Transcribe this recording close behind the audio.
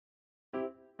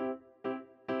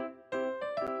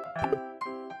Hi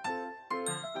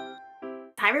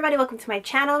everybody, welcome to my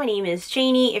channel. My name is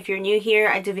Janie. If you're new here,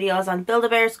 I do videos on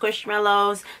Build-A-Bear,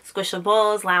 Squishmallows,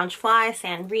 Squishables, Loungefly,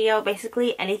 Sanrio,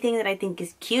 basically anything that I think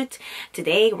is cute.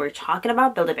 Today we're talking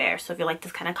about Build-A-Bear. So if you like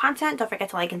this kind of content, don't forget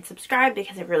to like and subscribe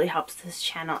because it really helps this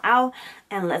channel out.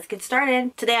 And let's get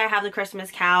started. Today I have the Christmas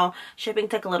cow. Shipping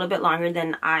took a little bit longer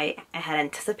than I had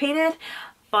anticipated.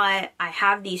 But I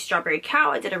have the strawberry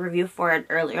cow. I did a review for it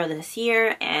earlier this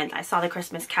year and I saw the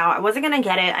Christmas cow. I wasn't gonna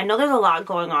get it. I know there's a lot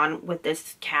going on with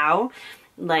this cow.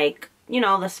 Like, you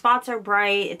know, the spots are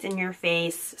bright, it's in your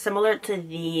face, similar to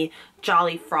the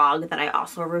Jolly Frog that I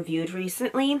also reviewed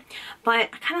recently. But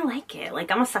I kind of like it. Like,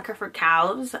 I'm a sucker for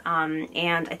cows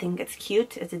and I think it's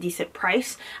cute. It's a decent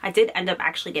price. I did end up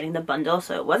actually getting the bundle,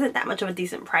 so it wasn't that much of a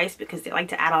decent price because they like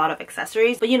to add a lot of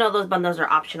accessories. But you know, those bundles are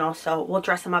optional, so we'll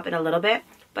dress them up in a little bit.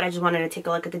 But I just wanted to take a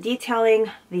look at the detailing,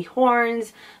 the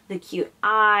horns, the cute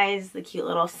eyes, the cute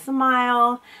little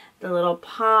smile, the little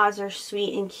paws are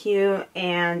sweet and cute,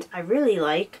 and I really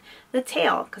like the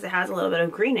tail because it has a little bit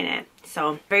of green in it.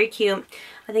 So very cute.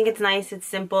 I think it's nice, it's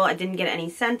simple. I didn't get any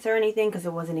scents or anything because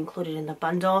it wasn't included in the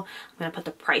bundle. I'm going to put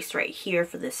the price right here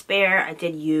for this bear. I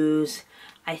did use,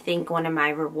 I think, one of my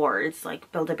rewards. Like,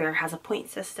 Build-A-Bear has a point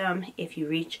system. If you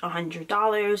reach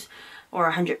 $100 or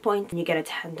 100 points, you get a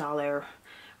 $10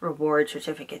 reward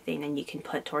certificate thing and you can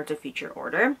put towards a future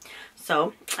order.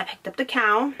 So I picked up the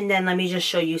cow, and then let me just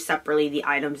show you separately the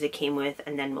items it came with,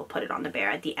 and then we'll put it on the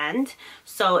bear at the end.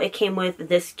 So it came with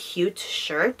this cute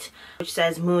shirt which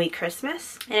says Mooey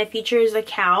Christmas, and it features a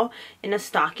cow in a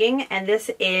stocking, and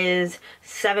this is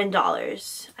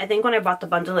 $7. I think when I bought the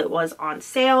bundle it was on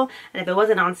sale, and if it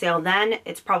wasn't on sale then,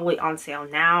 it's probably on sale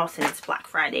now since Black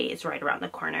Friday is right around the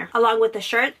corner. Along with the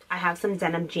shirt, I have some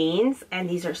denim jeans, and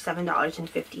these are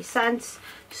 $7.50.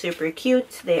 Super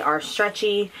cute. They are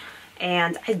stretchy,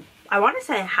 and I want to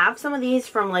say I have some of these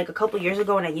from like a couple years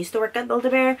ago when I used to work at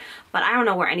Build-A-Bear, but I don't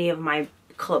know where any of my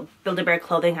Build-A-Bear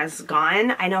clothing has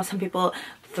gone. I know some people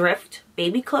thrift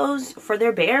baby clothes for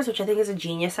their bears, which I think is a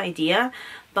genius idea,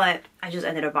 but I just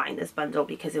ended up buying this bundle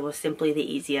because it was simply the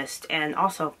easiest and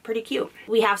also pretty cute.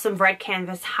 We have some red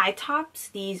canvas high tops.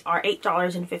 These are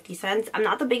 $8.50. I'm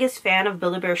not the biggest fan of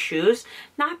Build-A-Bear shoes,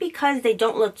 not because they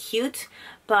don't look cute,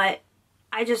 but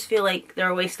I just feel like they're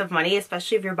a waste of money,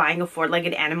 especially if you're buying a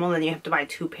four-legged animal and you have to buy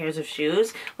 2 pairs of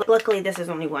shoes. Luckily this is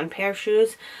only 1 pair of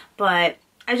shoes, but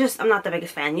I'm not the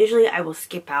biggest fan. Usually I will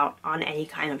skip out on any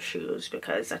kind of shoes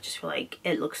because I just feel like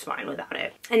it looks fine without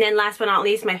it. And then last but not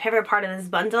least, my favorite part of this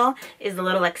bundle is the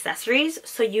little accessories.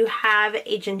 So you have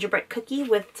a gingerbread cookie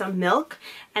with some milk,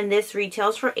 and this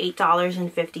retails for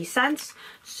 $8.50.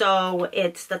 So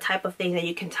it's the type of thing that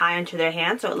you can tie onto their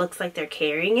hand so it looks like they're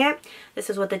carrying it. This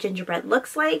is what the gingerbread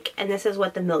looks like, and this is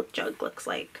what the milk jug looks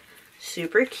like.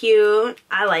 Super cute.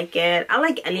 I like it. I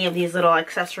like any of these little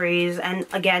accessories, and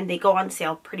again, they go on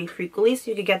sale pretty frequently,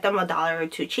 so you could get them $1 or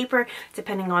 $2 cheaper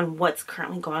depending on what's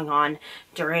currently going on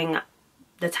during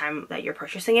the time that you're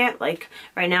purchasing it. Like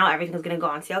right now everything's gonna go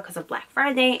on sale because of Black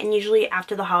Friday, and usually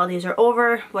after the holidays are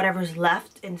over, whatever's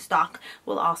left in stock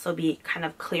will also be kind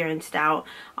of clearanced out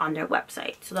on their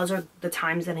website. So those are the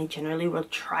times that I generally will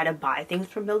try to buy things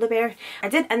from Build-A-Bear. I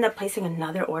did end up placing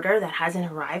another order that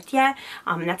hasn't arrived yet,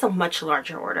 and that's a much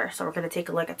larger order, so we're gonna take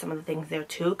a look at some of the things there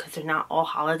too because they're not all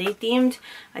holiday themed.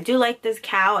 I do like this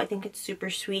cow. I think it's super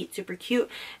sweet, super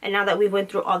cute, and now that we went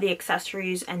through all the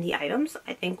accessories and the items,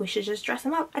 I think we should just dress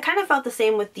them up. I kind of felt the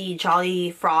same with the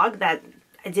Jolly Frog, that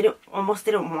I almost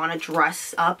didn't want to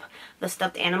dress up the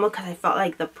stuffed animal because I felt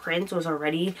like the print was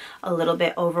already a little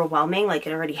bit overwhelming. Like,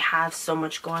 it already has so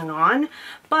much going on.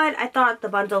 But I thought the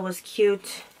bundle was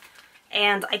cute,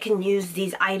 and I can use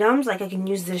these items, like I can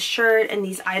use this shirt and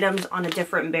these items on a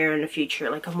different bear in the future,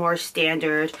 like a more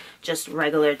standard, just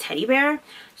regular teddy bear.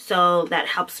 So that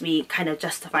helps me kind of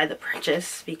justify the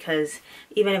purchase, because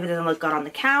even if it doesn't look good on the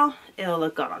cow, it'll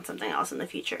look good on something else in the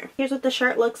future. Here's what the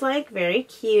shirt looks like. Very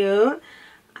cute.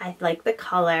 I like the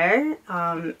color,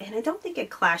 and I don't think it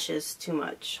clashes too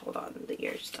much. Hold on, the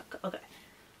ear's stuck. Okay.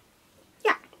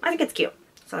 Yeah, I think it's cute.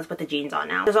 So let's put the jeans on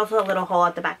now. There's also a little hole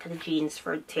at the back of the jeans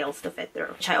for tails to fit through,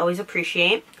 which I always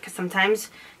appreciate because sometimes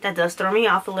that does throw me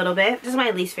off a little bit. This is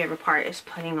my least favorite part, is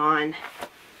putting on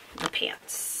the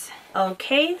pants.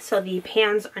 Okay, so the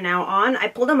pants are now on. I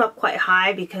pulled them up quite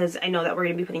high because I know that we're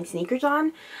going to be putting sneakers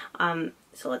on.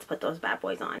 So let's put those bad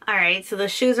boys on. Alright, so the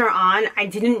shoes are on. I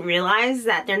didn't realize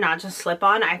that they're not just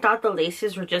slip-on. I thought the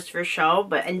laces were just for show,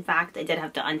 but in fact I did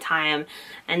have to untie them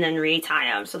and then retie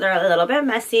them. So they're a little bit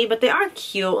messy, but they are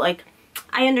cute. Like,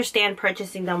 I understand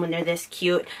purchasing them when they're this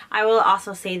cute. I will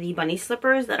also say the bunny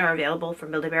slippers that are available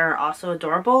from Build-A-Bear are also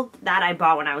adorable. That I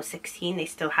bought when I was 16. They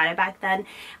still had it back then.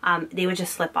 They would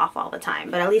just slip off all the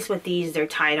time. But at least with these, they're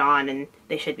tied on and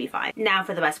they should be fine. Now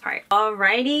for the best part.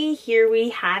 Alrighty, here we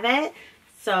have it.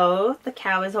 So the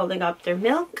cow is holding up their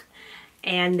milk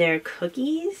and their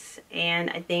cookies. And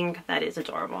I think that is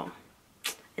adorable.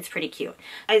 It's pretty cute.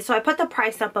 So I put the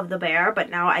price up of the bear,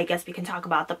 but now I guess we can talk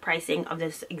about the pricing of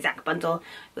this exact bundle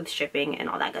with shipping and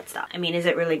all that good stuff. I mean, is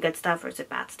it really good stuff or is it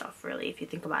bad stuff, really, if you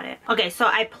think about it? Okay, so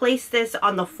I placed this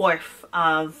on the 4th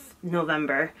of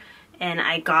November and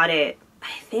I got it,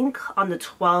 I think, on the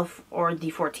 12th or the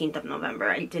 14th of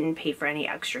November. I didn't pay for any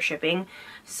extra shipping.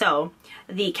 So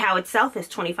the cow itself is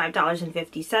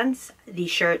 $25.50. The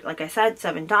shirt, like I said,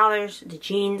 $7. The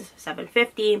jeans,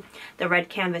 $7.50. The red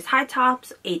canvas high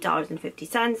tops,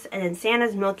 $8.50. And then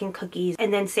Santa's milk and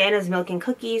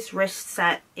cookies. Wrist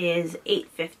set is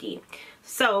 $8.50.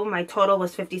 So my total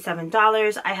was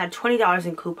 $57. I had $20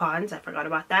 in coupons. I forgot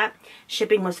about that.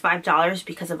 Shipping was $5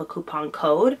 because of a coupon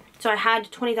code. So I had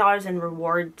 $20 in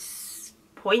rewards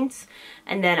points.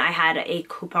 And then I had a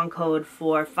coupon code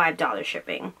for $5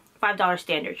 shipping. $5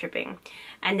 standard shipping.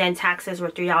 And then taxes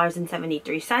were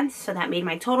 $3.73. So that made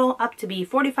my total up to be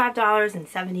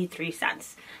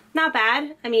 $45.73. Not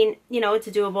bad. I mean, you know, it's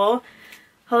doable.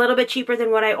 A little bit cheaper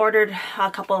than what I ordered a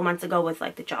couple of months ago with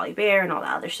like the Jolly Bear and all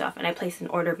that other stuff. And I placed an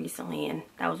order recently and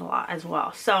that was a lot as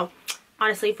well. So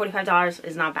honestly, $45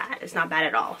 is not bad. It's not bad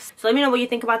at all. So let me know what you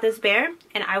think about this bear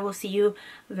and I will see you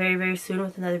very, very soon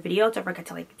with another video. Don't forget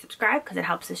to like and subscribe because it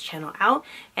helps this channel out.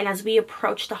 And as we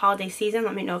approach the holiday season,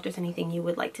 let me know if there's anything you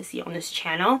would like to see on this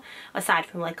channel aside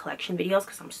from like collection videos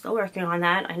because I'm still working on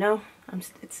that. I know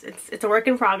it's a work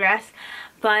in progress,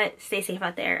 but stay safe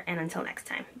out there and until next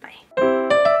time, bye.